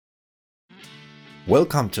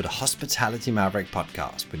Welcome to the Hospitality Maverick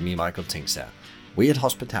podcast with me, Michael Tingsager. We at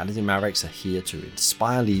Hospitality Mavericks are here to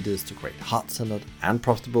inspire leaders to create heart-centered and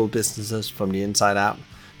profitable businesses from the inside out,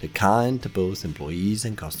 the kind that both employees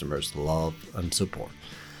and customers love and support.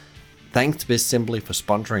 Thanks to BizSimply for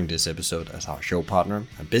sponsoring this episode as our show partner,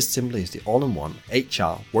 and BizSimply is the all-in-one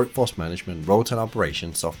HR, workforce management, road and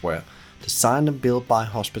operations software designed and built by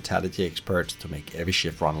hospitality experts to make every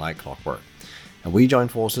shift run like clockwork. And we join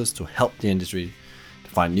forces to help the industry to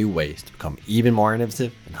find new ways to become even more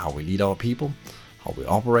innovative in how we lead our people, how we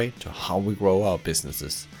operate, to how we grow our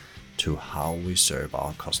businesses, to how we serve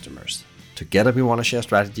our customers. Together we want to share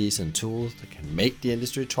strategies and tools that can make the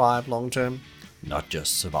industry thrive long term, not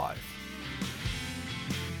just survive.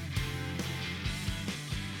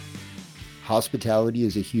 Hospitality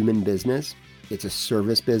is a human business. It's a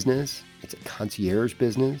service business. It's a concierge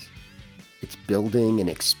business. It's building an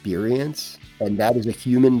experience, and that is a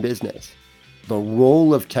human business. The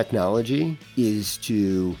role of technology is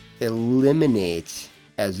to eliminate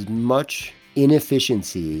as much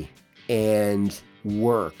inefficiency and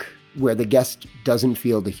work where the guest doesn't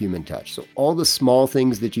feel the human touch. So all the small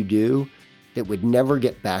things that you do that would never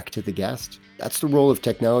get back to the guest, that's the role of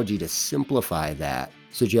technology, to simplify that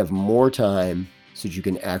so that you have more time so that you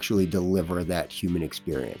can actually deliver that human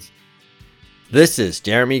experience. This is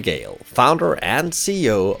Jeremy Gale, founder and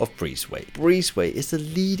CEO of Breezeway. Breezeway is the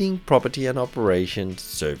leading property and operations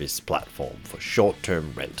service platform for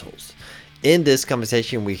short-term rentals. In this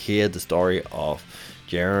conversation, we hear the story of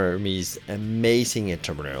Jeremy's amazing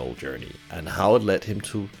entrepreneurial journey and how it led him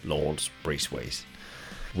to launch Breezeway.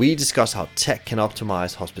 We discuss how tech can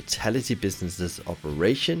optimize hospitality businesses'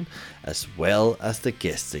 operation as well as the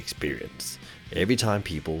guest experience every time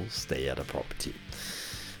people stay at a property.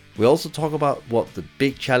 We also talk about what the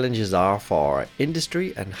big challenges are for our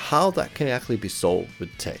industry and how that can actually be solved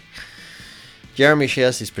with tech. Jeremy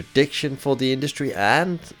shares his prediction for the industry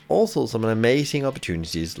and also some amazing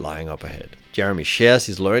opportunities lying up ahead. Jeremy shares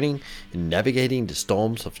his learning in navigating the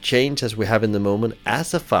storms of change as we have in the moment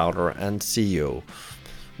as a founder and CEO.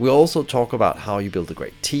 We also talk about how you build a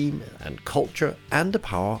great team and culture and the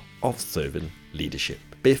power of servant leadership.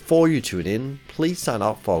 Before you tune in, please sign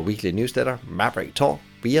up for our weekly newsletter, Maverick Talk,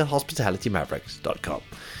 via hospitalitymavericks.com.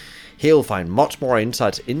 Here you'll find much more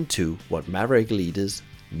insights into what Maverick leaders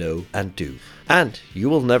know and do. And you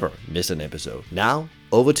will never miss an episode. Now,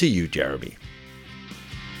 over to you, Jeremy.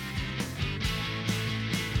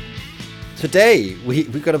 Today, we're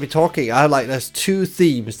going to be talking, there's two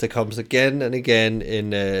themes that comes again and again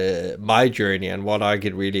in my journey and what I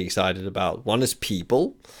get really excited about. One is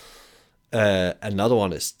people, another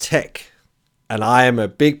one is tech. And I am a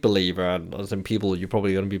big believer, and some people, you're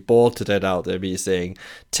probably going to be bored to death out there, me saying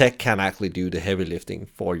tech can actually do the heavy lifting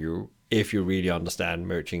for you if you really understand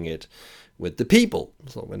merging it with the people.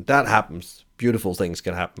 So when that happens, beautiful things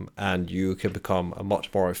can happen and you can become a much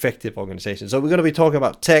more effective organization. So we're going to be talking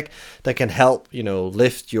about tech that can help,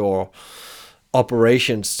 lift your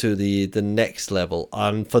operations to the next level.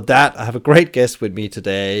 And for that, I have a great guest with me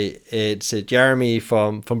today. It's Jeremy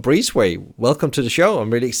from Breezeway. Welcome to the show.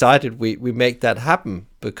 I'm really excited we make that happen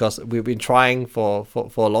because we've been trying for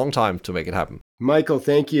a long time to make it happen. Michael,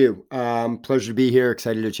 thank you. Pleasure to be here.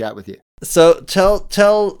 Excited to chat with you. So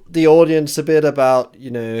tell the audience a bit about,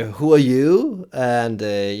 who are you and,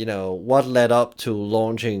 what led up to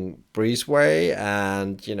launching Breezeway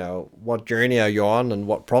and, what journey are you on and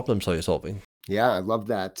what problems are you solving? Yeah, I love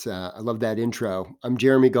that. I love that intro. I'm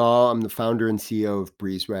Jeremy Gall. I'm the founder and CEO of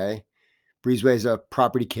Breezeway. Breezeway is a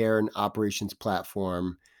property care and operations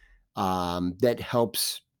platform that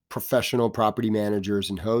helps professional property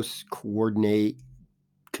managers and hosts coordinate,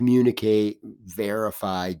 communicate,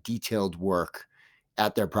 verify detailed work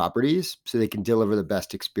at their properties so they can deliver the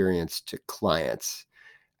best experience to clients.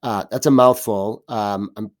 That's a mouthful.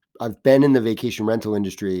 I've been in the vacation rental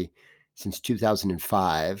industry since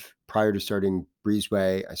 2005. Prior to starting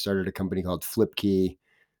Breezeway, I started a company called Flipkey.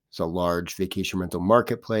 It's a large vacation rental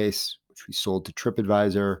marketplace, which we sold to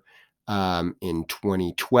TripAdvisor in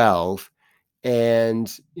 2012.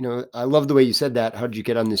 And, I love the way you said that. How did you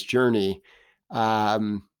get on this journey?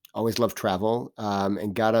 Always loved travel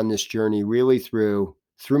and got on this journey really through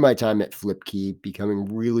my time at Flipkey,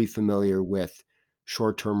 becoming really familiar with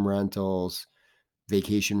short-term rentals,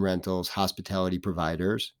 vacation rentals, hospitality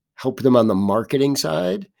providers, help them on the marketing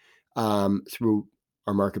side through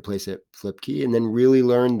our marketplace at Flipkey, and then really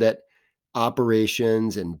learned that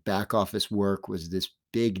operations and back office work was this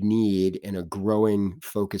big need and a growing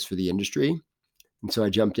focus for the industry. And so I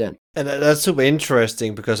jumped in. And that's super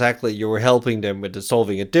interesting because actually you were helping them with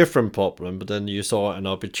solving a different problem, but then you saw an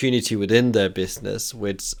opportunity within their business,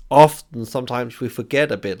 which often sometimes we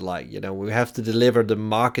forget a bit. Like, we have to deliver the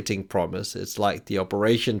marketing promise. It's like the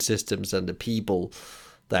operation systems and the people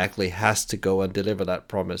that actually has to go and deliver that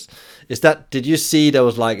promise. Did you see there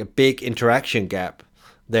was like a big interaction gap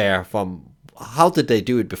there from how did they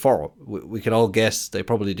do it before? We can all guess they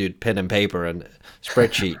probably did pen and paper and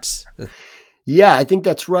spreadsheets. Yeah, I think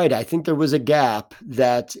that's right. I think there was a gap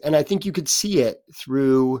and I think you could see it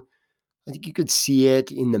I think you could see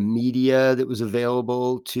it in the media that was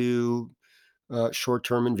available to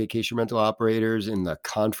short-term and vacation rental operators, in the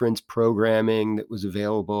conference programming that was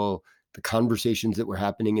available, the conversations that were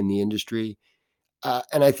happening in the industry.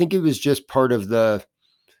 And I think it was just part of the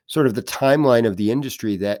sort of the timeline of the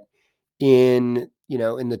industry that in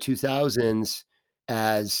the 2000s,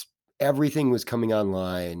 as everything was coming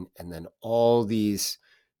online, and then all these,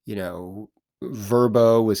 you know,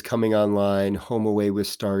 Vrbo was coming online, HomeAway was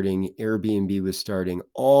starting, Airbnb was starting,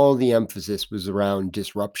 all the emphasis was around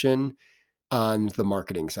disruption on the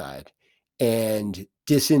marketing side and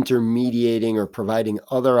disintermediating or providing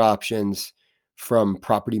other options from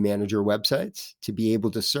property manager websites to be able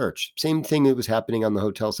to search. Same thing that was happening on the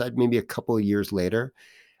hotel side, maybe a couple of years later.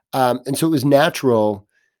 And so it was natural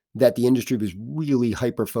that the industry was really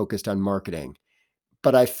hyper focused on marketing.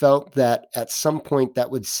 But I felt that at some point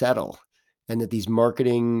that would settle, and that these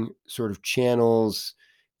marketing sort of channels,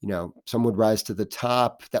 some would rise to the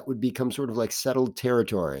top, that would become sort of like settled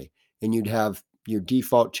territory. And you'd have your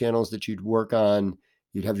default channels that you'd work on,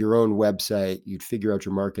 you'd have your own website, you'd figure out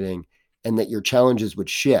your marketing, and that your challenges would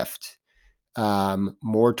shift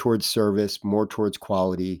more towards service, more towards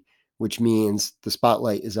quality, which means the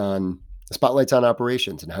spotlight's on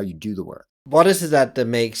operations and how you do the work. What is it that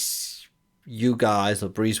makes you guys or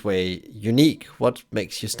Breezeway unique? What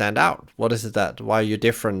makes you stand out? What is it why you're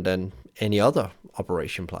different than any other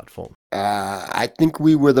operation platform? I think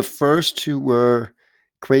we were the first who were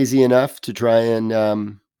crazy enough to try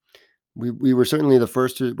and we were certainly the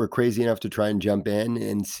first who were crazy enough to try and jump in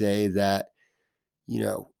and say that, you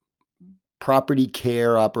know, property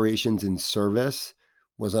care operations and service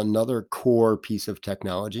was another core piece of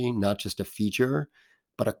technology, not just a feature,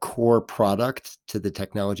 but a core product to the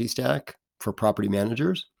technology stack for property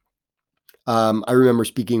managers. I remember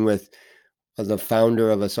speaking with the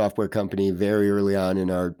founder of a software company very early on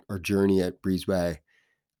in our journey at Breezeway,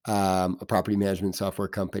 a property management software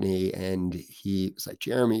company, and he was like,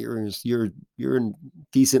 "Jeremy, you're a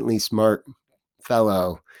decently smart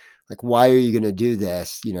fellow. Like, why are you going to do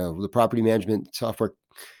this? The property management software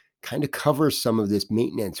kind of covers some of this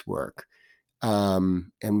maintenance work,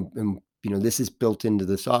 and this is built into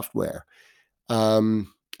the software."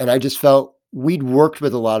 And I just felt we'd worked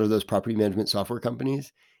with a lot of those property management software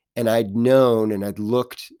companies, and I'd known and I'd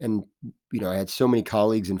looked, and I had so many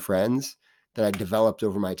colleagues and friends that I developed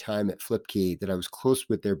over my time at Flipkey that I was close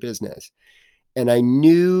with their business. And I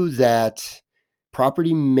knew that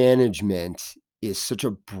property management is such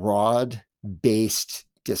a broad based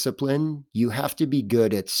discipline. You have to be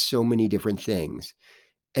good at so many different things.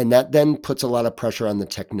 And that then puts a lot of pressure on the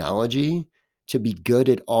technology to be good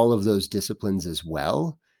at all of those disciplines as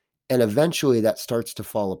well. And eventually that starts to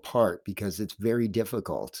fall apart because it's very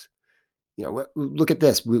difficult. Look at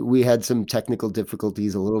this. We had some technical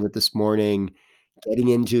difficulties a little bit this morning getting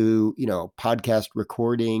into, podcast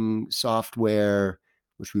recording software,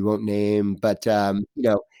 which we won't name, but, and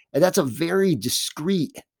that's a very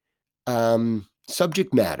discrete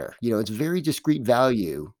subject matter. It's very discrete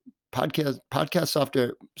value. Podcast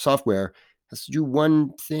software has to do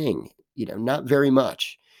one thing, not very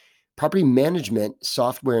much. Property management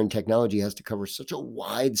software and technology has to cover such a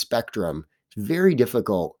wide spectrum. It's very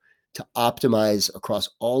difficult to optimize across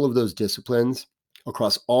all of those disciplines,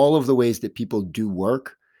 across all of the ways that people do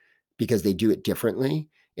work, because they do it differently,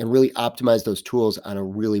 and really optimize those tools on a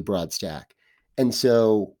really broad stack. And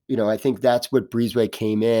so, I think that's what Breezeway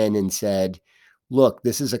came in and said, look,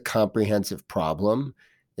 this is a comprehensive problem.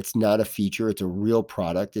 It's not a feature. It's a real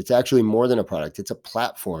product. It's actually more than a product. It's a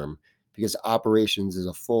platform, because operations is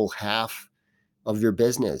a full half of your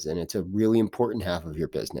business, and it's a really important half of your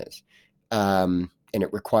business. And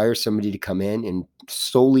it requires somebody to come in and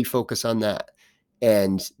solely focus on that,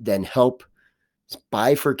 and then help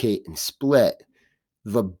bifurcate and split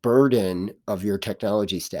the burden of your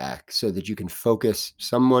technology stack so that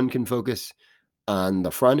someone can focus on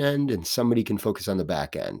the front end and somebody can focus on the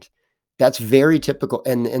back end. That's very typical.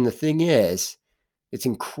 And the thing is, it's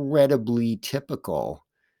incredibly typical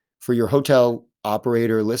for your hotel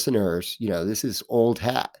operator listeners. This is old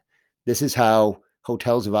hat. This is how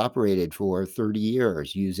hotels have operated for 30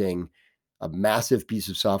 years using a massive piece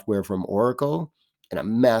of software from Oracle and a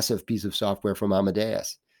massive piece of software from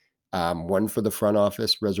Amadeus. One for the front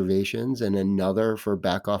office reservations and another for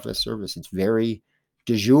back office service. It's very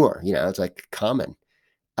de jour, it's like common.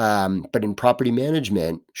 But in property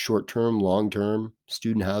management, short-term, long-term,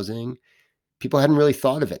 student housing, people hadn't really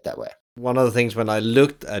thought of it that way. One of the things when I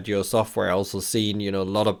looked at your software, I also seen, a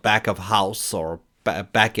lot of back of house or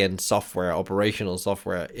back end software, operational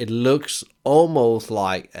software. It looks almost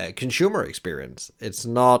like a consumer experience. It's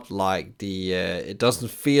not like it doesn't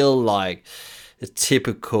feel like a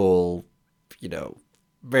typical,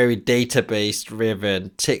 very database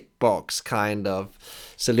driven tick box kind of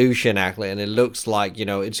solution actually. And it looks like,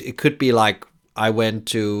 it could be like I went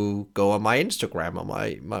to go on my Instagram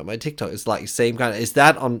or my TikTok. It's like same kind of, is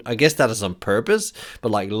that on, I guess that is on purpose,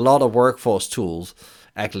 but like a lot of workforce tools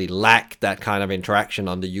actually lack that kind of interaction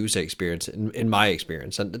on the user experience in my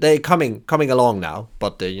experience. And they're coming along now,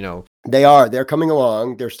 but they're coming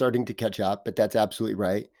along. They're starting to catch up, but that's absolutely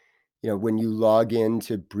right. When you log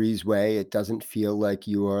into Breezeway, it doesn't feel like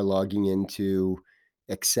you are logging into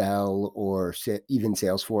Excel or even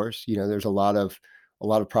Salesforce. There's a lot of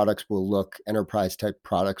products will look, enterprise type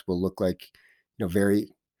products will look like,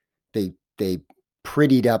 they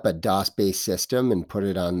prettied up a DOS-based system and put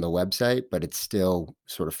it on the website, but it still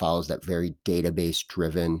sort of follows that very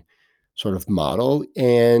database-driven sort of model.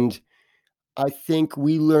 And I think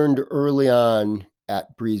we learned early on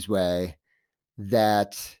at Breezeway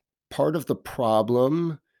that part of the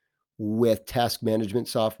problem with task management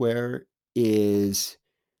software is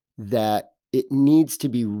that it needs to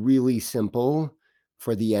be really simple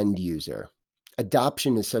for the end user.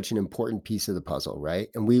 Adoption is such an important piece of the puzzle, right?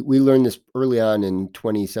 And we learned this early on in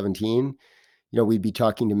 2017. We'd be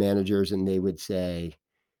talking to managers and they would say,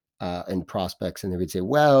 and prospects, and they would say,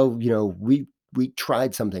 well, we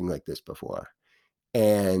tried something like this before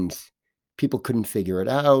and people couldn't figure it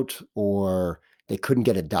out, or they couldn't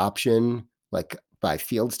get adoption like by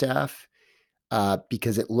field staff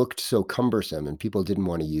because it looked so cumbersome and people didn't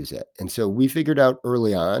want to use it. And so we figured out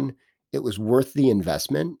early on it was worth the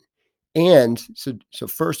investment. And so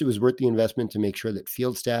first, it was worth the investment to make sure that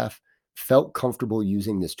field staff felt comfortable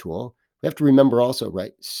using this tool. We have to remember also,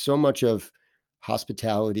 right? So much of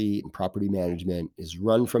hospitality and property management is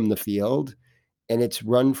run from the field, and it's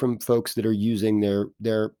run from folks that are using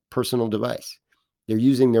their personal device. They're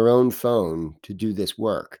using their own phone to do this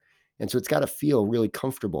work. And so it's got to feel really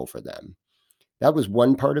comfortable for them. That was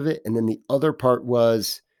one part of it. And then the other part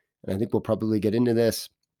was, and I think we'll probably get into this,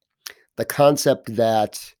 the concept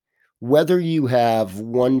that whether you have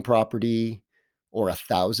one property or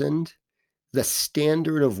 1,000, the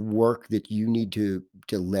standard of work that you need to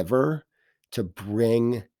deliver to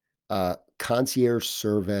bring a concierge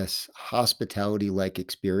service, hospitality-like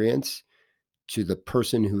experience to the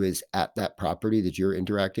person who is at that property that you're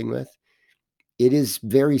interacting with, it is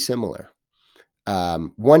very similar.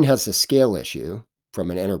 One has a scale issue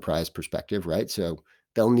from an enterprise perspective, right? So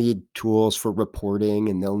they'll need tools for reporting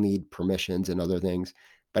and they'll need permissions and other things.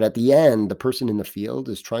 But at the end, the person in the field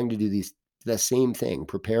is trying to do the same thing,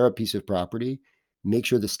 prepare a piece of property, make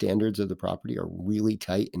sure the standards of the property are really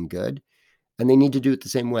tight and good, and they need to do it the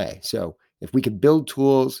same way. So if we could build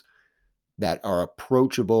tools that are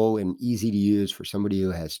approachable and easy to use for somebody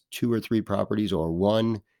who has 2 or 3 properties or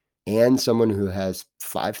one, and someone who has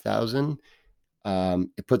 5,000,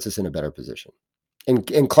 it puts us in a better position.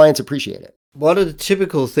 And clients appreciate it. What are the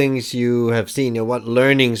typical things you have seen, and what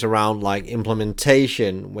learnings around like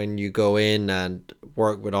implementation when you go in and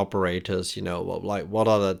work with operators? What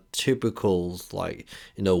are the typicals, like,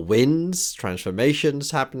 wins,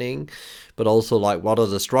 transformations happening, but also like what are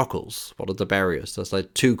the struggles? What are the barriers? There's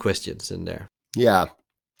like 2 questions in there. Yeah,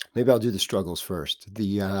 maybe I'll do the struggles first.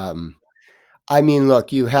 I mean,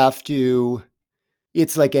 look, you have to.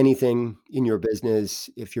 It's like anything in your business.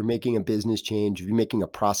 If you're making a business change, if you're making a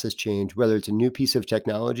process change, whether it's a new piece of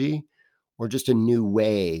technology or just a new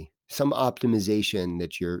way, some optimization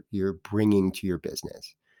that you're bringing to your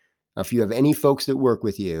business. Now, if you have any folks that work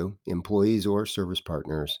with you, employees or service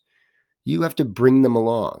partners, you have to bring them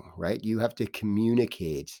along, right? You have to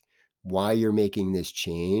communicate why you're making this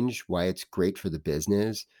change, why it's great for the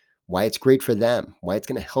business, why it's great for them, why it's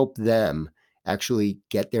going to help them actually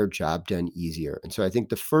get their job done easier. And so I think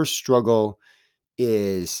the first struggle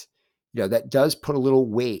is, that does put a little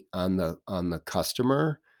weight on the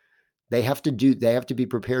customer. They have to be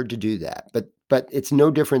prepared to do that. But it's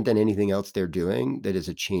no different than anything else they're doing that is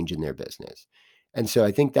a change in their business. And so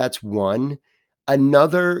I think that's one.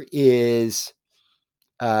 Another is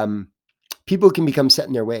people can become set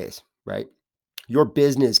in their ways, right? Your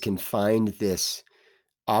business can find this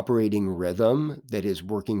operating rhythm that is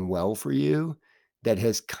working well for you that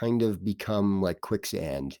has kind of become like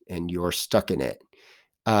quicksand and you're stuck in it.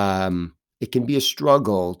 It can be a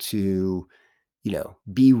struggle to,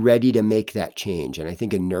 be ready to make that change. And I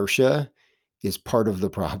think inertia is part of the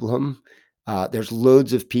problem. There's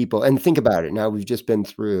loads of people, and think about it. Now we've just been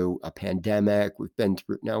through a pandemic.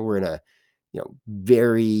 Now we're in a,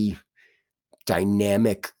 very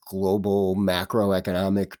dynamic global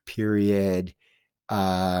macroeconomic period,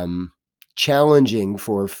 um, challenging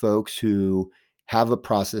for folks who have a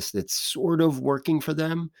process that's sort of working for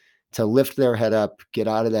them to lift their head up, get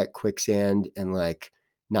out of that quicksand, and like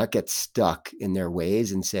not get stuck in their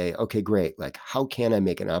ways and say, okay, great. Like, how can I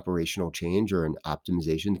make an operational change or an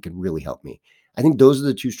optimization that can really help me? I think those are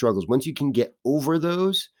the two struggles. Once you can get over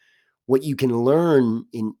those, what you can learn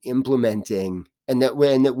in implementing, and that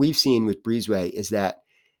we've seen with Breezeway is that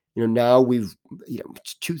now we've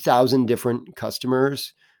 2,000 different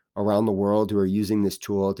customers around the world who are using this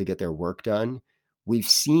tool to get their work done. We've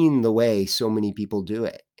seen the way so many people do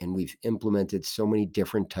it, and we've implemented so many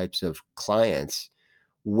different types of clients.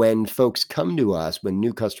 When folks come to us, when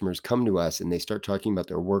new customers come to us and they start talking about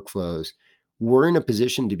their workflows, we're in a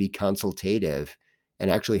position to be consultative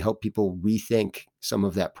and actually help people rethink some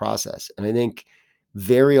of that process. And I think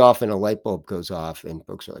very often a light bulb goes off and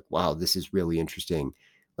folks are like, wow, this is really interesting.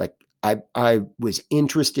 Like I was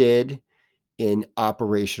interested in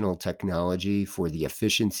operational technology for the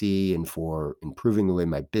efficiency and for improving the way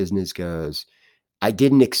my business goes. I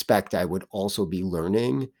didn't expect I would also be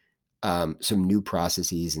learning some new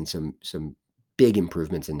processes and some big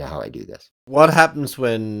improvements into how I do this. What happens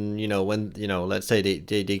when, let's say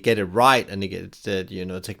they get it right and they get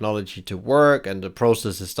the, technology to work and the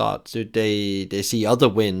processes start, so they see other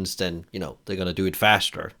wins, then, they're going to do it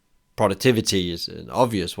faster. Productivity is an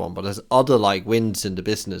obvious one, but there's other like wins in the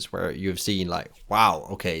business where you've seen like, wow,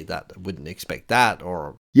 okay, that I wouldn't expect that.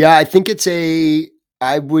 Or yeah, I think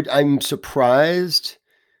I'm surprised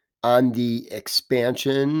on the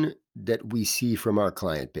expansion that we see from our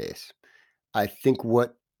client base. I think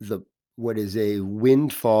what is a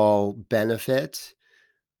windfall benefit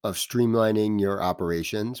of streamlining your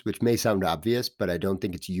operations, which may sound obvious, but I don't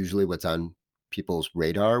think it's usually what's on people's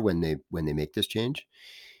radar when they make this change,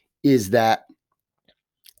 is that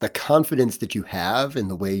the confidence that you have in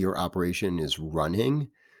the way your operation is running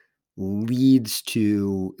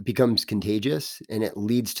it becomes contagious, and it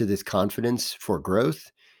leads to this confidence for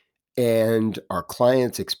growth, and our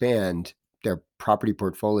clients expand their property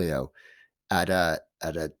portfolio at a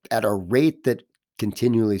rate that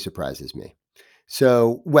continually surprises me.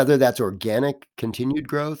 So whether that's organic continued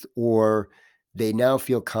growth or they now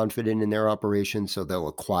feel confident in their operations, so they'll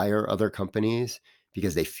acquire other companies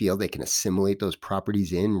because they feel they can assimilate those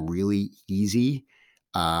properties in really easy,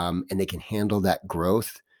 and they can handle that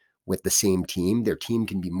growth with the same team. Their team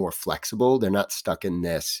can be more flexible. They're not stuck in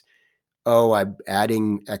this, oh, I'm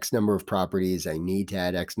adding X number of properties. I need to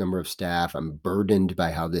add X number of staff. I'm burdened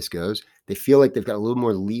by how this goes. They feel like they've got a little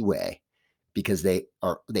more leeway because they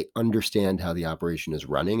understand how the operation is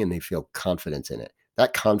running and they feel confidence in it.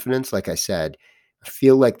 That confidence, like I said, I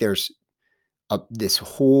feel like there's this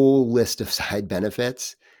whole list of side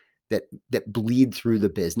benefits that bleed through the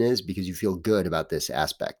business because you feel good about this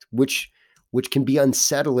aspect, which can be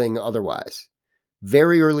unsettling otherwise.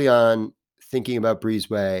 Very early on, thinking about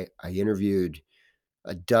Breezeway, I interviewed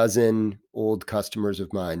a dozen old customers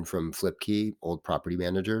of mine from Flipkey, old property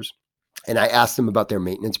managers, and I asked them about their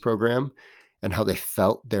maintenance program and how they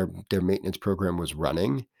felt their maintenance program was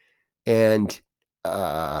running. And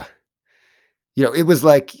it was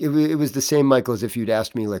like it was the same, Michael, as if you'd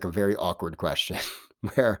asked me like a very awkward question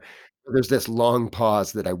where there's this long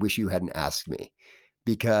pause that I wish you hadn't asked me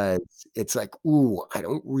because it's like, ooh, I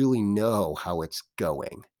don't really know how it's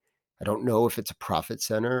going. I don't know if it's a profit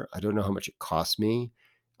center. I don't know how much it costs me.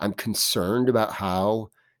 I'm concerned about how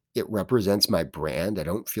it represents my brand. I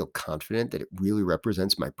don't feel confident that it really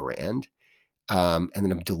represents my brand. And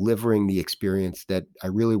then I'm delivering the experience that I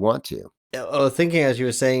really want to. I was thinking, as you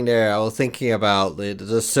were saying there, I was thinking about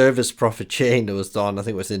the service profit chain that was done. I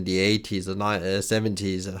think it was in the 80s or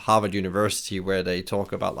 70s at Harvard University, where they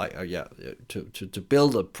talk about like, oh yeah, to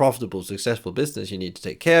build a profitable, successful business, you need to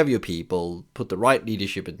take care of your people, put the right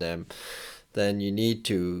leadership in them. Then you need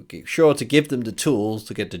to be sure to give them the tools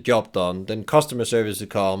to get the job done. Then customer service will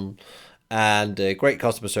come, and great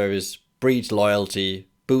customer service breeds loyalty,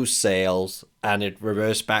 boosts sales, and it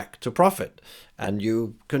reverts back to profit. And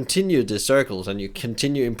you continue the circles and you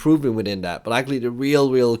continue improving within that. But actually, the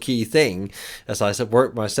real key thing, as I said,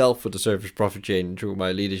 work myself with the service profit chain through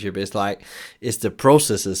my leadership, is the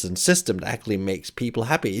processes and system that actually makes people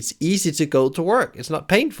happy. It's easy to go to work. It's not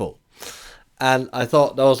painful. And I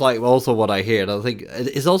thought that was also what I hear. And I think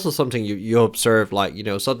it's also something you observe,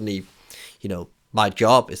 suddenly, my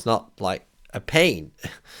job is not like a pain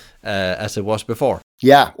as it was before.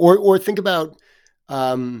 Yeah. Or think about,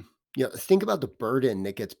 think about the burden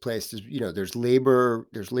that gets placed. There's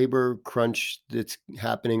labor crunch that's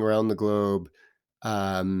happening around the globe.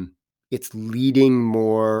 It's leading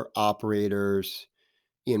more operators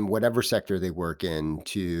in whatever sector they work in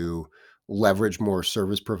to leverage more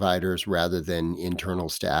service providers rather than internal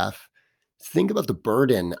staff. Think about the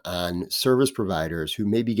burden on service providers who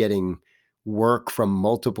may be getting work from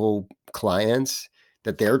multiple clients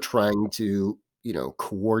that they're trying to,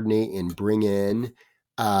 coordinate and bring in.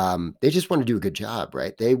 They just want to do a good job,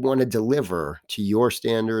 right? They want to deliver to your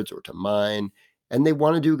standards or to mine, and they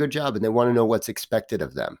want to do a good job, and they want to know what's expected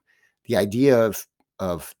of them. The idea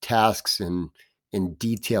of tasks and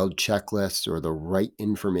detailed checklists or the right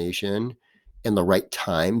information and the right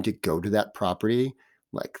time to go to that property,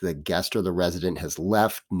 like the guest or the resident has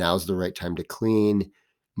left, now's the right time to clean.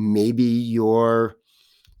 Maybe you're,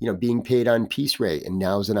 being paid on piece rate, and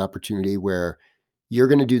now's an opportunity where you're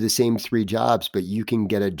going to do the same 3 jobs, but you can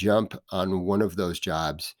get a jump on one of those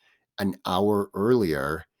jobs an hour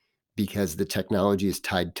earlier because the technology is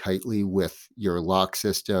tied tightly with your lock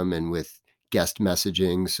system and with guest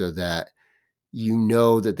messaging, so that you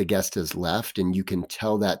know that the guest has left, and you can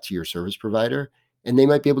tell that to your service provider, and they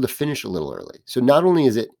might be able to finish a little early. So not only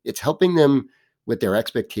is it's helping them with their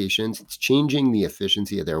expectations, it's changing the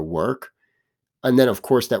efficiency of their work. And then, of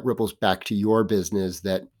course, that ripples back to your business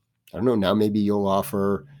that, I don't know, now maybe you'll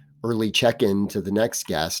offer early check-in to the next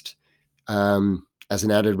guest as an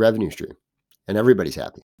added revenue stream, and everybody's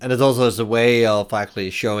happy. And it also is a way of actually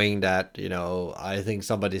showing that, I think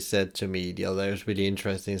somebody said to me the other day, it was really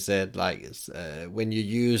interesting, said when you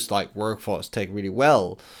use workforce tech really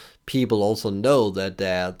well, people also know that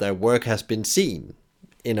their work has been seen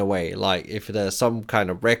in a way. Like if there's some kind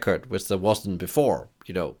of record, which there wasn't before,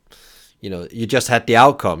 you just had the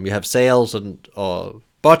outcome. You have sales or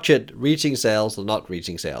budget reaching sales or not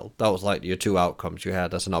reaching sales. That was your 2 outcomes you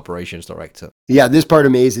had as an operations director. Yeah, this part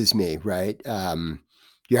amazes me, right?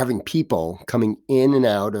 You're having people coming in and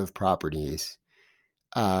out of properties.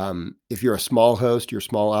 If you're a small host, you're a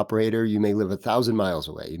small operator, you may live 1,000 miles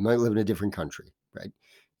away. You might live in a different country, right?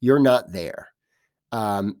 You're not there.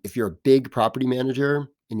 If you're a big property manager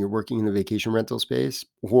and you're working in the vacation rental space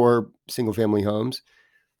or single family homes,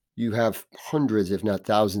 you have hundreds, if not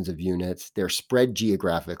thousands of units. They're spread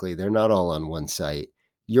geographically. They're not all on one site.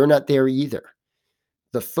 You're not there either.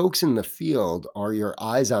 The folks in the field are your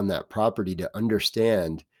eyes on that property to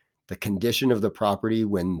understand the condition of the property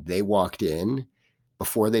when they walked in,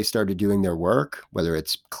 before they started doing their work, whether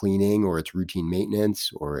it's cleaning or it's routine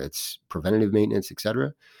maintenance or it's preventative maintenance, et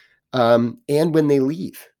cetera, and when they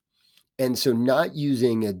leave. And so not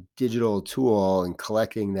using a digital tool and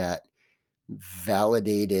collecting that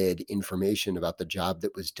validated information about the job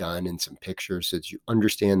that was done and some pictures so that you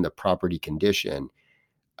understand the property condition,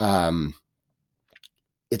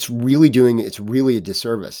 it's really a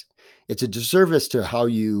disservice. It's a disservice to how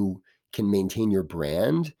you can maintain your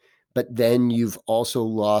brand, but then you've also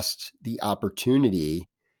lost the opportunity.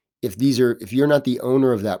 If you're not the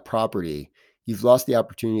owner of that property, you've lost the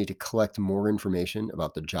opportunity to collect more information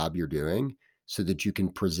about the job you're doing so that you can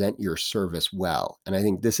present your service well. And I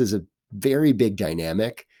think this is a very big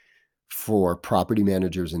dynamic for property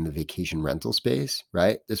managers in the vacation rental space,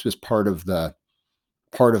 right? This was part of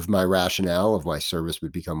my rationale of why service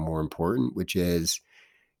would become more important, which is,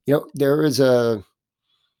 there is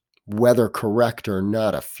whether correct or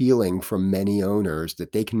not, a feeling from many owners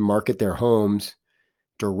that they can market their homes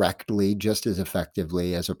directly just as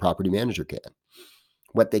effectively as a property manager can.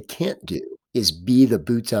 What they can't do is be the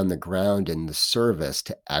boots on the ground and the service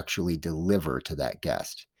to actually deliver to that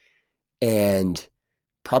guest. And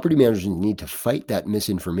property managers need to fight that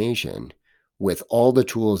misinformation with all the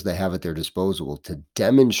tools they have at their disposal to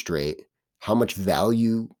demonstrate how much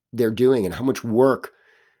value they're doing and how much work.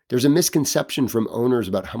 There's a misconception from owners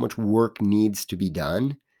about how much work needs to be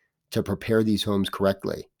done to prepare these homes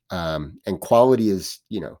correctly. And quality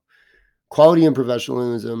and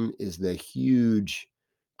professionalism is the huge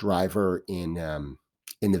driver in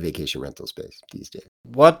the vacation rental space these days.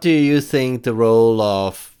 What do you think the role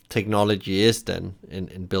of technology is then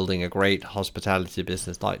in building a great hospitality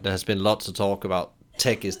business? There has been lots of talk about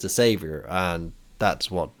tech is the savior, and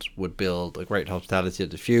that's what would build a great hospitality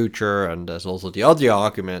of the future. And there's also the other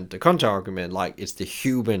argument, the counter argument, like it's the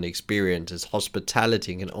human experience. It's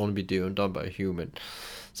hospitality can only be done by a human.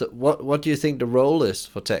 So what do you think the role is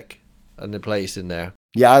for tech and the place in there?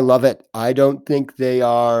 Yeah, I love it. I don't think they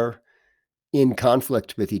are in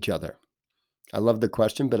conflict with each other. I love the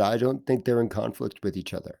question, but I don't think they're in conflict with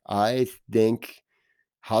each other. I think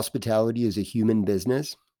hospitality is a human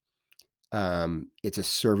business. It's a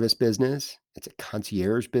service business. It's a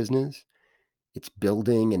concierge business. It's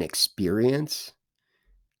building an experience.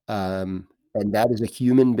 And that is a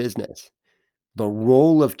human business. The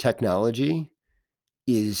role of technology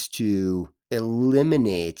is to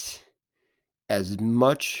eliminate as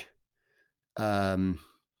much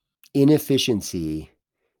inefficiency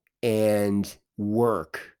and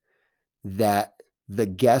work that the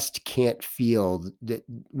guest can't feel, that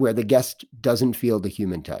where the guest doesn't feel the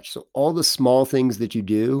human touch. So all the small things that you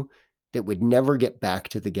do that would never get back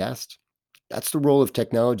to the guest, that's the role of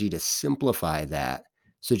technology, to simplify that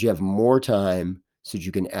so that you have more time so that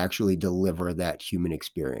you can actually deliver that human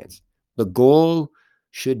experience. The goal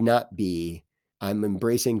should not be, I'm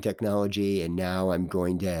embracing technology and now I'm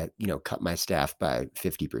going to, cut my staff by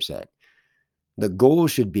 50%. The goal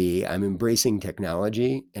should be, I'm embracing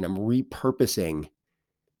technology and I'm repurposing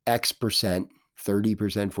X percent, 30%,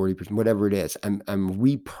 40%, whatever it is. I'm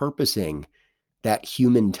repurposing that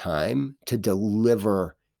human time to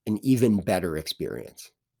deliver an even better experience,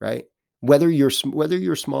 right? Whether you're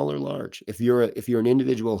small or large, if you're an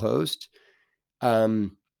individual host,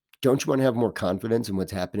 don't you want to have more confidence in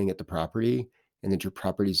what's happening at the property and that your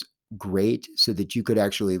property's great so that you could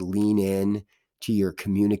actually lean in to your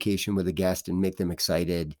communication with a guest and make them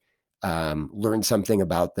excited, learn something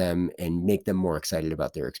about them and make them more excited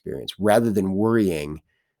about their experience, rather than worrying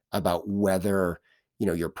about whether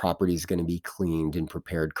your property is going to be cleaned and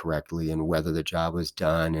prepared correctly and whether the job was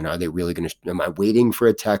done, and are they really going to, am I waiting for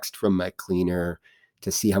a text from my cleaner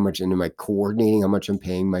to see how much, and am I coordinating how much I'm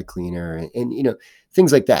paying my cleaner, and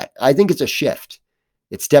things like that. I think it's a shift.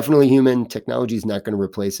 It's definitely human. Technology is not going to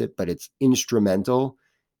replace it, but it's instrumental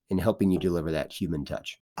in helping you deliver that human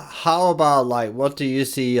touch. How about, like, what do you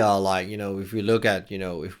see, if we look at,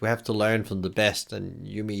 if we have to learn from the best and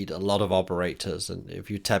you meet a lot of operators, and if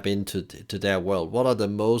you tap into to their world, what are the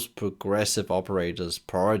most progressive operators'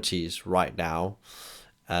 priorities right now?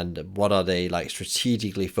 And what are they, like,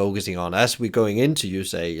 strategically focusing on as we're going into, you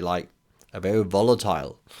say, like, a very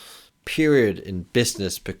volatile period in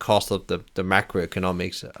business because of the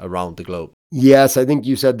macroeconomics around the globe? Yes, I think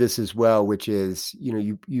you said this as well, which is,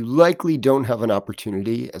 you likely don't have an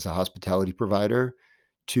opportunity as a hospitality provider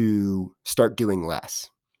to start doing less,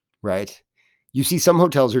 right? You see some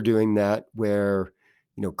hotels are doing that where,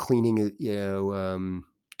 cleaning,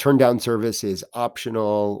 turn down service is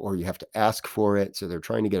optional or you have to ask for it. So they're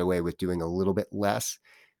trying to get away with doing a little bit less.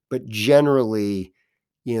 But generally,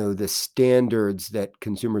 the standards that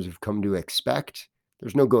consumers have come to expect,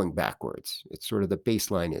 there's no going backwards. It's sort of the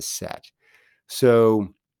baseline is set. So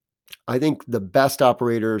I think the best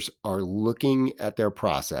operators are looking at their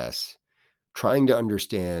process, trying to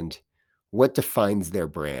understand what defines their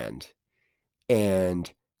brand and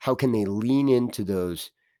how can they lean into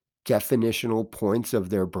those definitional points of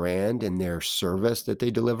their brand and their service that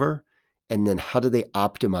they deliver. And then how do they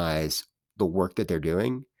optimize the work that they're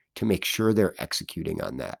doing to make sure they're executing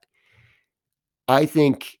on that? I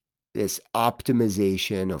think this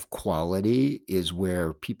optimization of quality is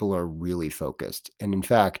where people are really focused. And in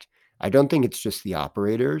fact, I don't think it's just the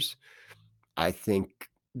operators. I think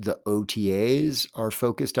the OTAs are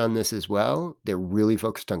focused on this as well. They're really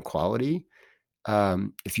focused on quality.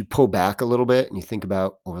 If you pull back a little bit and you think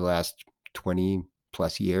about over the last 20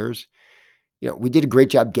 plus years, we did a great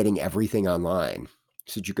job getting everything online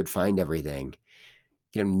so that you could find everything.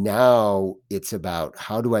 Now it's about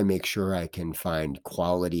how do I make sure I can find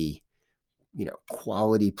quality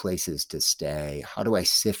places to stay? How do I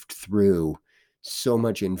sift through so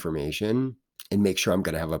much information and make sure I'm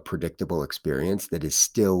going to have a predictable experience that is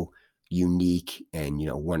still unique and,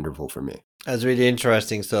 wonderful for me? That's really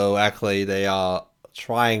interesting. So actually, they are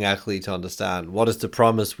trying actually to understand what is the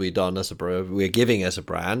promise we're giving as a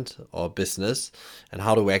brand or business, and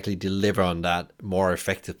how do we actually deliver on that more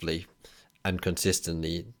effectively and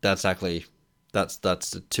consistently. That's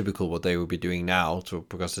the typical what they will be doing now,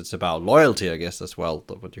 because it's about loyalty, I guess, as well.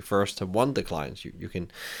 When you first have won the clients, you can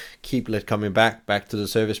keep it coming back to the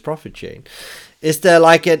service profit chain. Is there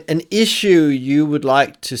like an issue you would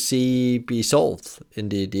like to see be solved in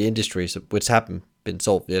the industries which haven't been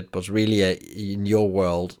solved yet, but really in your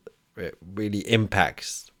world it really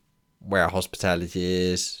impacts where hospitality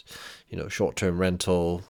is, short-term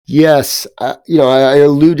rental, Yes, I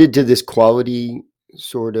alluded to this quality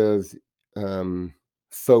sort of um,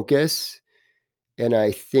 focus, and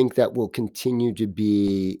I think that will continue to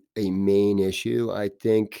be a main issue. I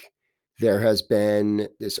think there has been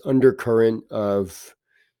this undercurrent of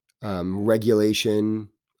regulation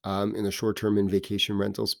in the short-term and vacation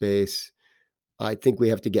rental space. I think we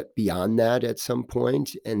have to get beyond that at some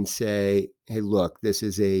point and say, "Hey, look, this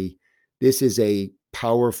is a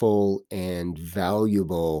powerful and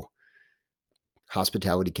valuable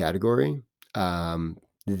hospitality category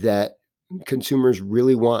that consumers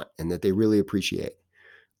really want and that they really appreciate.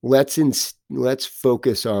 Let's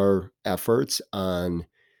focus our efforts on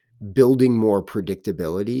building more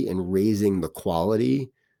predictability and raising the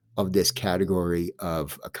quality of this category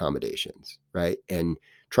of accommodations, right? And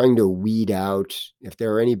trying to weed out if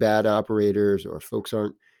there are any bad operators or folks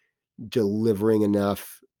aren't delivering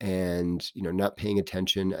enough and not paying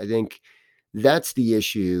attention. I think that's the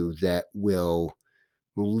issue that will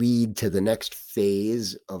lead to the next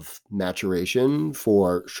phase of maturation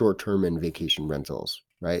for short-term and vacation rentals,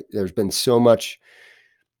 right? There's been so much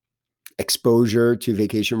exposure to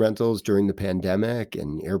vacation rentals during the pandemic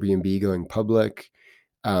and Airbnb going public.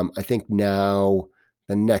 I think now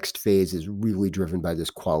the next phase is really driven by this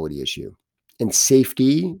quality issue. And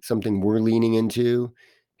safety, something we're leaning into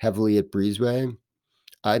heavily at Breezeway,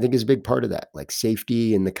 I think is a big part of that. Like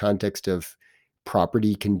safety in the context of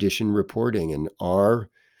property condition reporting and our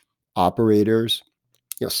operators,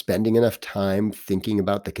 spending enough time thinking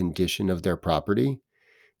about the condition of their property,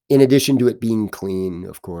 in addition to it being clean,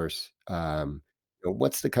 of course.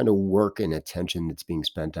 What's the kind of work and attention that's being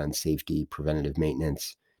spent on safety, preventative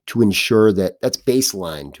maintenance to ensure that that's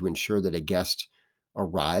baseline to ensure that a guest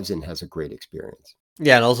arrives and has a great experience?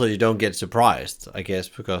 Yeah, and also you don't get surprised, I guess,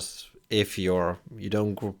 because if you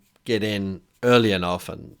don't get in early enough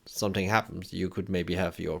and something happens, you could maybe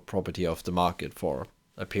have your property off the market for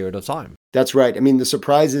a period of time. That's right. I mean, the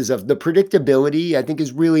surprises of the predictability, I think,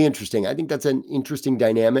 is really interesting. I think that's an interesting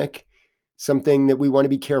dynamic, something that we want to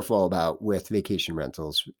be careful about with vacation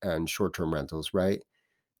rentals and short term rentals, right?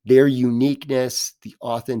 Their uniqueness, the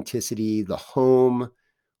authenticity, the home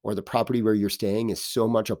or the property where you're staying is so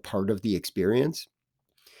much a part of the experience.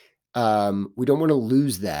 We don't want to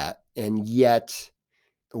lose that. And yet,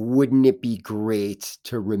 wouldn't it be great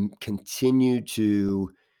to continue to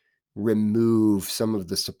remove some of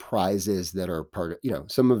the surprises that are part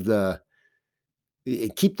of, some of the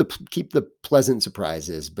keep the pleasant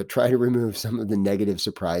surprises, but try to remove some of the negative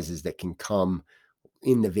surprises that can come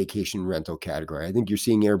in the vacation rental category. I think you're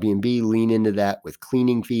seeing Airbnb lean into that with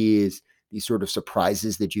cleaning fees, these sort of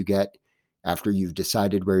surprises that you get after you've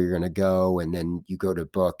decided where you're going to go, and then you go to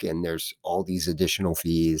book, and there's all these additional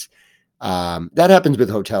fees. That happens with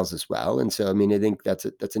hotels as well, and so I mean, I think that's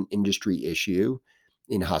an industry issue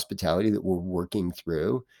in hospitality that we're working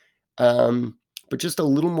through. Um, but just a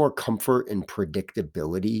little more comfort and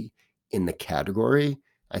predictability in the category,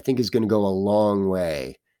 I think is going to go a long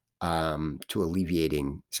way to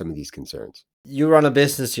alleviating some of these concerns. You run a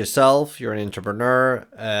business yourself. You're an entrepreneur.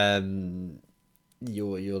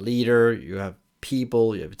 You're a leader. You have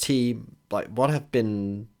people. You have a team. Like, what have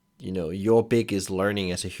been your biggest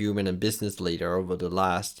learning as a human and business leader over the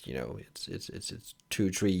last it's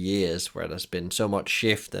 2-3 years where there's been so much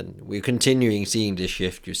shift, and we're continuing seeing this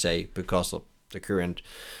shift, you say, because of the current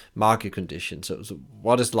market conditions. So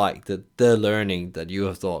what is like the learning that you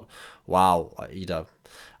have thought, wow, either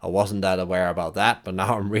I wasn't that aware about that, but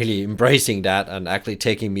now I'm really embracing that and actually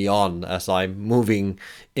taking me on as I'm moving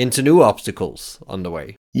into new obstacles on the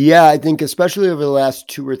way? Yeah, I think especially over the last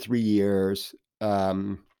 2 or 3 years,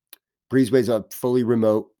 Breezeway's a fully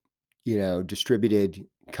remote, distributed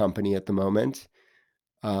company at the moment.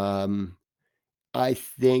 Um, I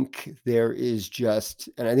think there is just,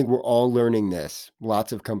 and I think we're all learning this.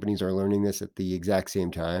 Lots of companies are learning this at the exact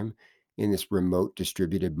same time in this remote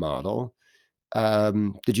distributed model.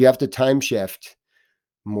 Did you have to time shift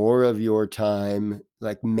more of your time,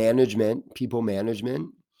 like management, people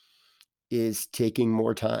management is taking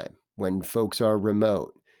more time when folks are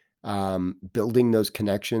remote. Building those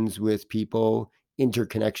connections with people,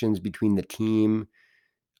 interconnections between the team.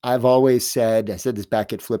 I've always said, I said this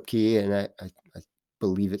back at Flipkey, and I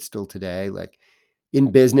believe it still today. Like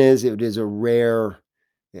in business, it is a rare,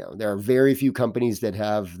 there are very few companies that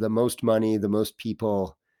have the most money, the most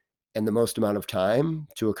people, and the most amount of time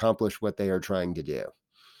to accomplish what they are trying to do.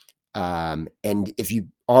 And if you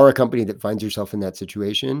are a company that finds yourself in that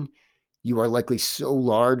situation, you are likely so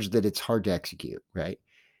large that it's hard to execute, right?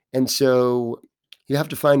 And so you have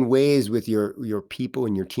to find ways with your people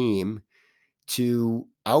and your team to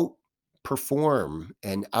perform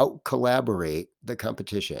and out collaborate the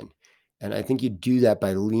competition. And I think you do that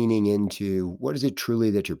by leaning into what is it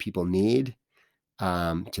truly that your people need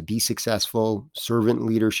to be successful, servant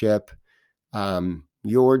leadership.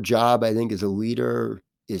 Your job, I think, as a leader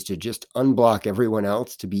is to just unblock everyone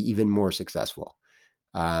else to be even more successful.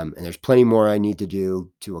 And there's plenty more I need to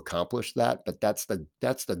do to accomplish that, but that's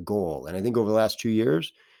the goal. And I think over the last 2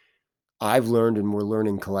 years, I've learned, and we're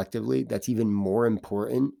learning collectively, that's even more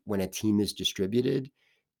important when a team is distributed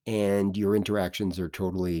and your interactions are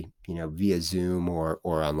totally, via Zoom or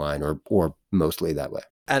online or mostly that way.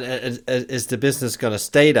 And is the business gonna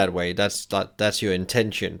stay that way? That's your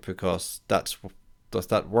intention, because does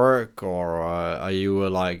that work, or are you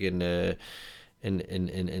like in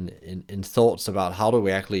thoughts about how do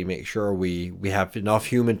we actually make sure we have enough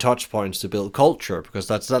human touch points to build culture? Because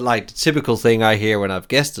that's not like the typical thing I hear when I've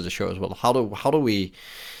guested the show as well. How do we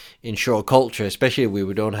ensure culture, especially if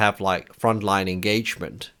we don't have like frontline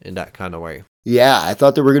engagement in that kind of way? Yeah, I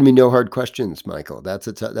thought there were going to be no hard questions, Michael. That's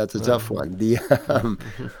a tough one.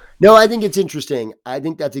 No, I think it's interesting. I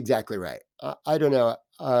think that's exactly right. I don't know.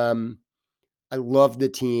 I love the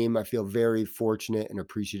team. I feel very fortunate and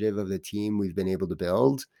appreciative of the team we've been able to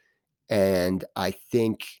build. And I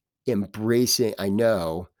think I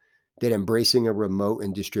know that embracing a remote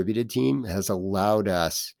and distributed team has allowed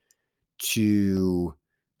us to,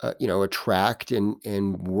 attract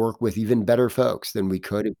and work with even better folks than we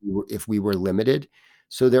could if we were limited.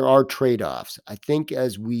 So there are trade-offs. I think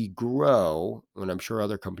as we grow, and I'm sure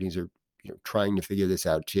other companies are, trying to figure this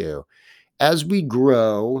out too. As we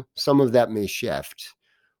grow, some of that may shift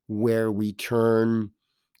where we try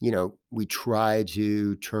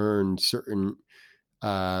to turn certain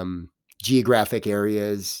geographic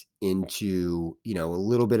areas into, a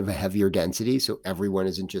little bit of a heavier density. So everyone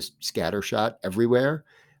isn't just scattershot everywhere.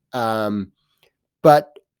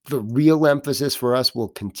 But the real emphasis for us will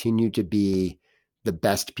continue to be the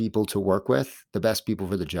best people to work with, the best people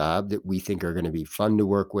for the job that we think are going to be fun to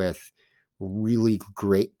work with, really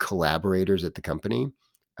great collaborators at the company.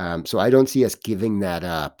 So I don't see us giving that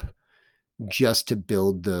up just to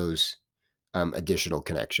build those additional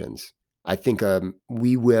connections. I think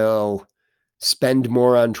we will spend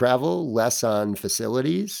more on travel, less on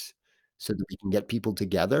facilities, so that we can get people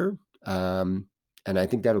together. And I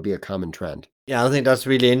think that'll be a common trend. Yeah, I think that's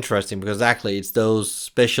really interesting, because actually it's those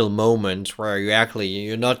special moments where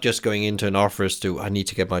you're not just going into an office to I need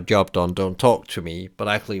to get my job done, don't talk to me, but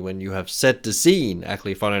actually when you have set the scene.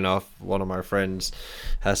 Actually, fun enough, one of my friends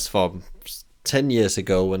has from 10 years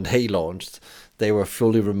ago when they launched, they were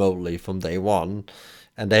fully remotely from day one,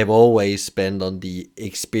 and they've always spent on the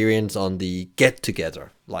experience, on the get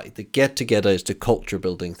together. Like the get together is the culture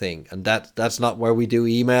building thing, and that's not where we do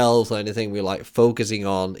emails or anything. We're like focusing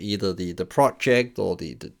on either the project or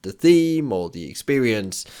the theme or the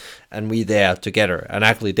experience, and we there together. And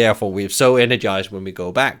actually, therefore, we're so energized when we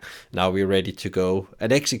go back. Now we're ready to go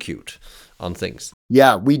and execute on things.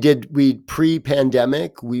 Yeah, we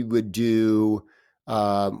pre-pandemic, we would do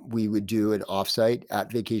an offsite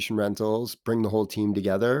at Vacation Rentals, bring the whole team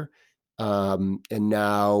together. And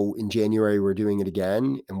now in January, we're doing it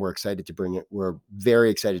again, and we're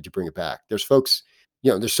very excited to bring it back. There's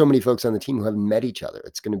so many folks on the team who haven't met each other.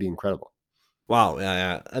 It's going to be incredible. Wow,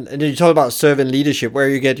 yeah. And you talk about servant leadership. Where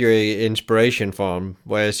you get your inspiration from?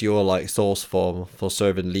 Where's your like source for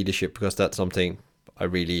servant leadership? Because that's something I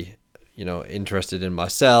really, interested in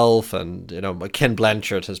myself. And Ken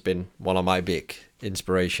Blanchard has been one of my big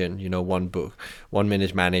inspiration. One book, 1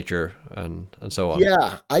 Minute Manager, and so on.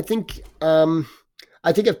 Yeah, I think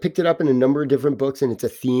I've picked it up in a number of different books, and it's a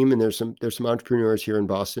theme. And there's some entrepreneurs here in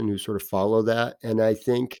Boston who sort of follow that. And I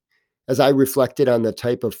think as I reflected on the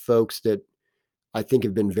type of folks that I think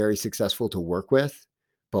have been very successful to work with,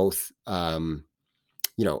 both on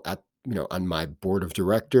my board of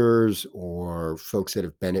directors or folks that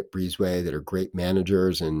have been at Breezeway that are great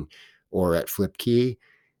managers or at Flipkey.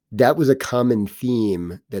 That was a common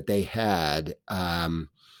theme that they had. And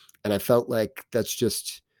I felt like that's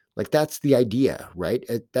the idea, right?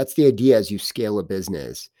 That's the idea as you scale a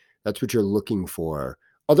business. That's what you're looking for.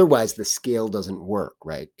 Otherwise, the scale doesn't work,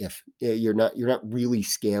 right? If you're not really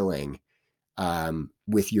scaling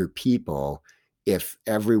with your people, if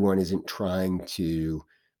everyone isn't trying to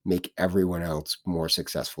make everyone else more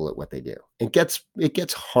successful at what they do. It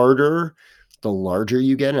gets harder the larger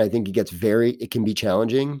you get, and I think it can be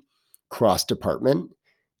challenging cross department.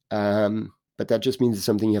 But that just means it's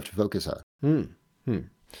something you have to focus on.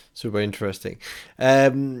 Super interesting.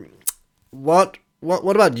 What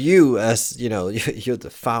what about you? As you know, you're the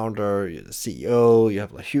founder, you're the CEO, you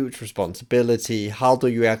have a huge responsibility. How do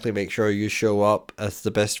you actually make sure you show up as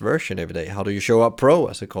the best version every day? How do you show up pro,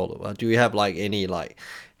 as I call it? Do you have like any like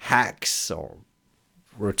hacks or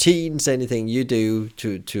routines, anything you do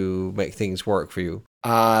to make things work for you?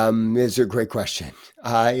 It's a great question.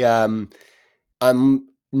 I'm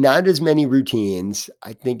not as many routines.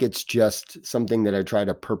 I think it's just something that I try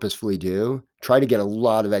to purposefully do. Try to get a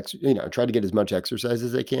lot of try to get as much exercise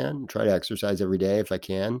as I can. Try to exercise every day if I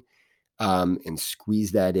can, and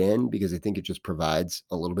squeeze that in because I think it just provides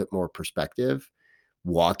a little bit more perspective.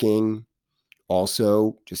 Walking,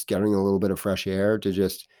 also just getting a little bit of fresh air to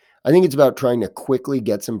just, I think it's about trying to quickly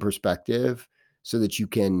get some perspective so that you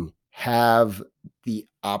can have the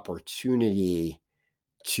opportunity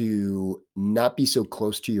to not be so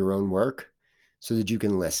close to your own work so that you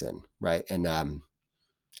can listen, right? And I'm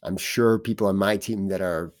sure people on my team that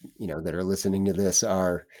are, that are listening to this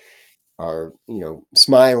are,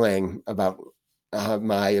 smiling about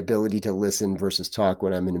my ability to listen versus talk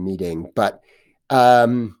when I'm in a meeting. But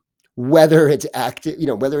um, whether it's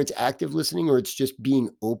active listening or it's just being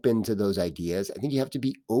open to those ideas, I think you have to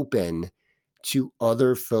be open to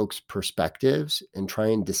other folks' perspectives and try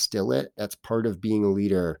and distill it. That's part of being a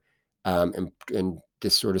leader, and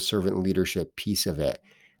this sort of servant leadership piece of it.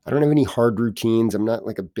 I don't have any hard routines. I'm not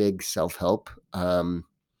like a big self help.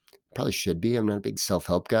 Probably should be. I'm not a big self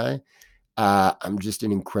help guy. I'm just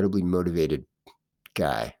an incredibly motivated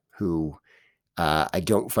guy who I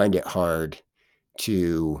don't find it hard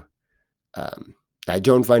to um, I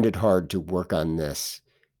don't find it hard to work on this,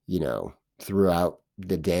 throughout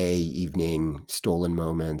the day, evening, stolen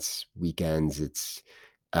moments, weekends.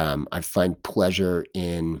 I find pleasure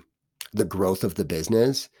in the growth of the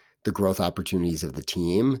business, the growth opportunities of the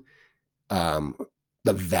team, um,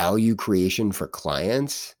 the value creation for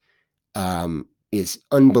clients, is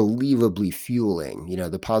unbelievably fueling.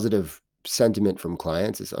 The positive sentiment from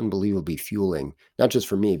clients is unbelievably fueling, not just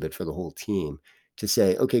for me, but for the whole team to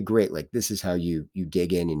say, okay, great. Like this is how you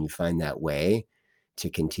dig in and you find that way to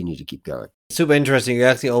continue to keep going. Super interesting. You're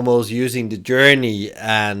actually almost using the journey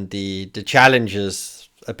and the challenges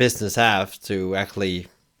a business have to actually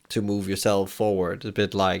to move yourself forward. A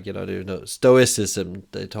bit like stoicism.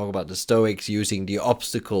 They talk about the Stoics using the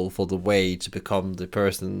obstacle for the way to become the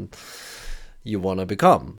person you want to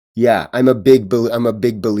become. Yeah, I'm a big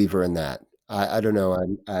believer in that. I don't know.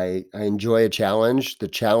 I enjoy a challenge. The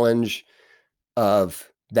challenge of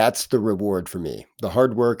that's the reward for me. The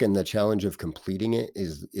hard work and the challenge of completing it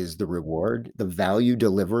is the reward. The value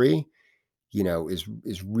delivery,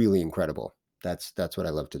 is really incredible. That's what I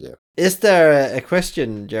love to do. Is there a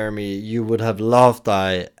question, Jeremy, you would have loved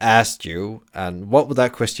I asked you, and what would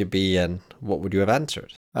that question be, and what would you have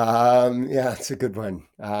answered? Yeah, it's a good one.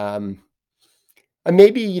 And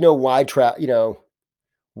maybe,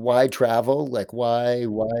 why travel? Like why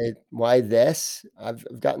this? I've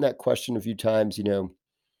gotten that question a few times.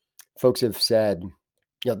 Folks have said,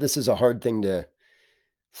 this is a hard thing to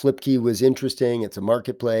Flipkey was interesting. It's a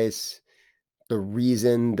marketplace. The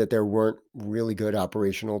reason that there weren't really good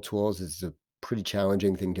operational tools is a pretty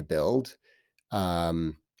challenging thing to build.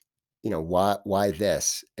 Um, why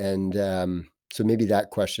this? And so maybe that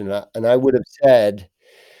question. And I would have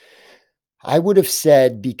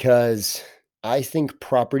said because I think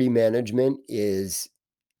property management is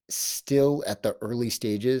still at the early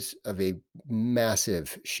stages of a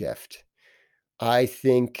massive shift. I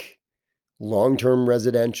think long-term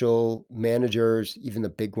residential managers, even the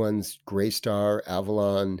big ones, Greystar,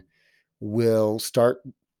 Avalon, will start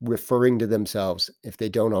referring to themselves, if they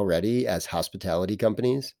don't already, as hospitality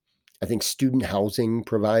companies. I think student housing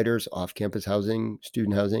providers, off-campus housing,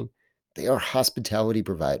 student housing, they are hospitality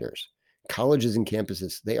providers. Colleges and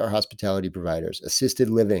campuses, they are hospitality providers. Assisted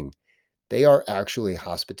living, they are actually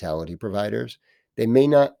hospitality providers. They may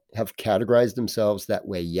not have categorized themselves that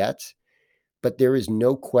way yet, but there is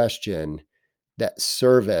no question that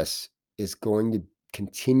service is going to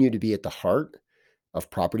continue to be at the heart of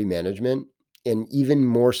property management and even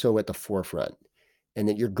more so at the forefront. And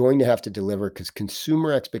that you're going to have to deliver because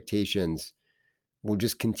consumer expectations will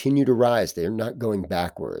just continue to rise. They're not going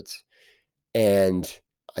backwards. And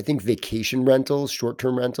I think vacation rentals, short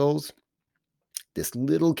term rentals, this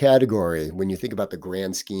little category, when you think about the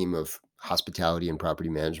grand scheme of hospitality and property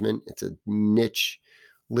management, it's a niche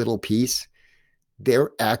little piece.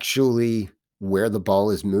 They're actually where the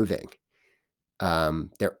ball is moving.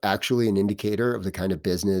 They're actually an indicator of the kind of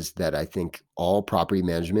business that I think all property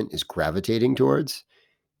management is gravitating towards.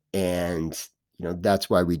 And, that's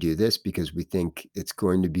why we do this because we think it's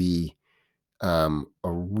going to be a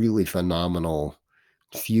really phenomenal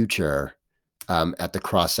future at the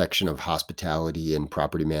cross section of hospitality and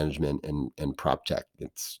property management and prop tech.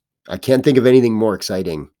 I can't think of anything more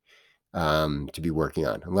exciting to be working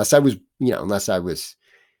on, unless I was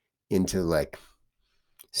into like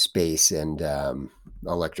space and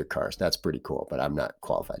electric cars. That's pretty cool, but I'm not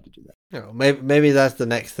qualified to do that. Maybe that's the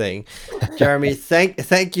next thing. Jeremy,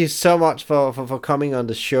 thank you so much for coming on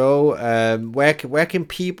the show. Where can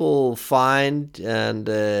people find and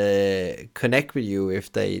connect with you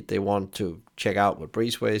if they want to check out what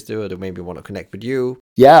Breezeway is doing, or they maybe want to connect with you?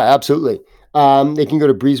 Yeah, absolutely. They can go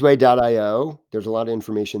to breezeway.io. There's a lot of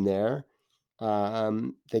information there.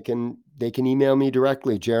 They can email me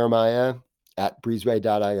directly,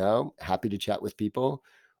 jeremiah@breezeway.io. Happy to chat with people,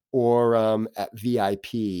 or at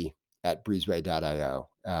vip@breezeway.io.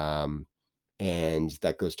 And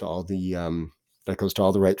that goes to all the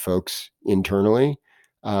right folks internally.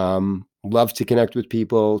 Love to connect with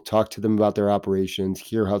people, talk to them about their operations,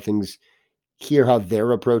 hear how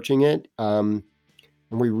they're approaching it. And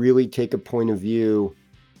we really take a point of view.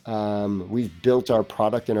 We've built our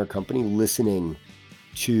product and our company listening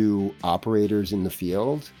to operators in the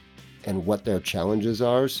field and what their challenges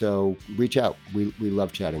are. So reach out. We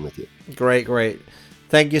love chatting with you. Great.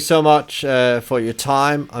 Thank you so much for your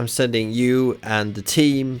time. I'm sending you and the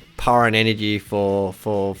team power and energy for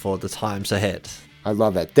the times ahead. I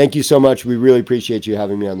love it. Thank you so much. We really appreciate you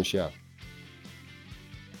having me on the show.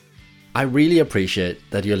 I really appreciate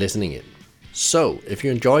that you're listening in. So, if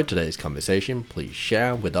you enjoyed today's conversation, please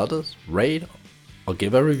share with others, rate or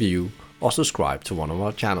give a review, or subscribe to one of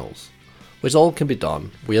our channels, which all can be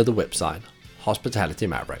done via the website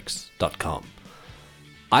hospitalitymavericks.com.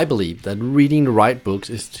 I believe that reading the right books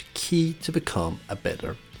is the key to become a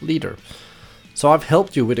better leader. So I've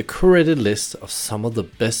helped you with a curated list of some of the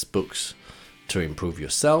best books to improve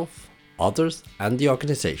yourself, others, and the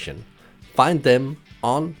organization. Find them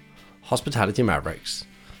on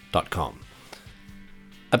hospitalitymavericks.com.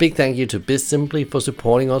 A big thank you to BizSimply for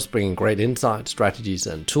supporting us, bringing great insights, strategies,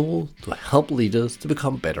 and tools to help leaders to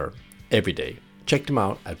become better every day. Check them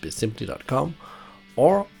out at bizsimply.com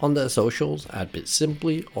or on their socials at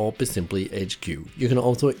BizSimply or BizSimplyHQ. You can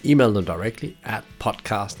also email them directly at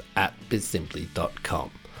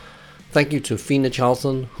podcast@bizsimply.com. Thank you to Fina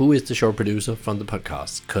Charlson, who is the show producer from the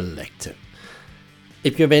Podcast Collective.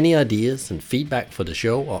 If you have any ideas and feedback for the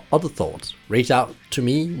show or other thoughts, reach out to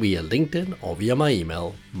me via LinkedIn or via my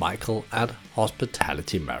email,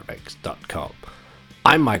 michael@hospitalitymavericks.com.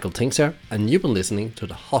 I'm Michael Tingsager, and you've been listening to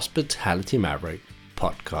the Hospitality Maverick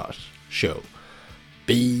podcast show.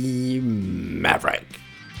 Be Maverick.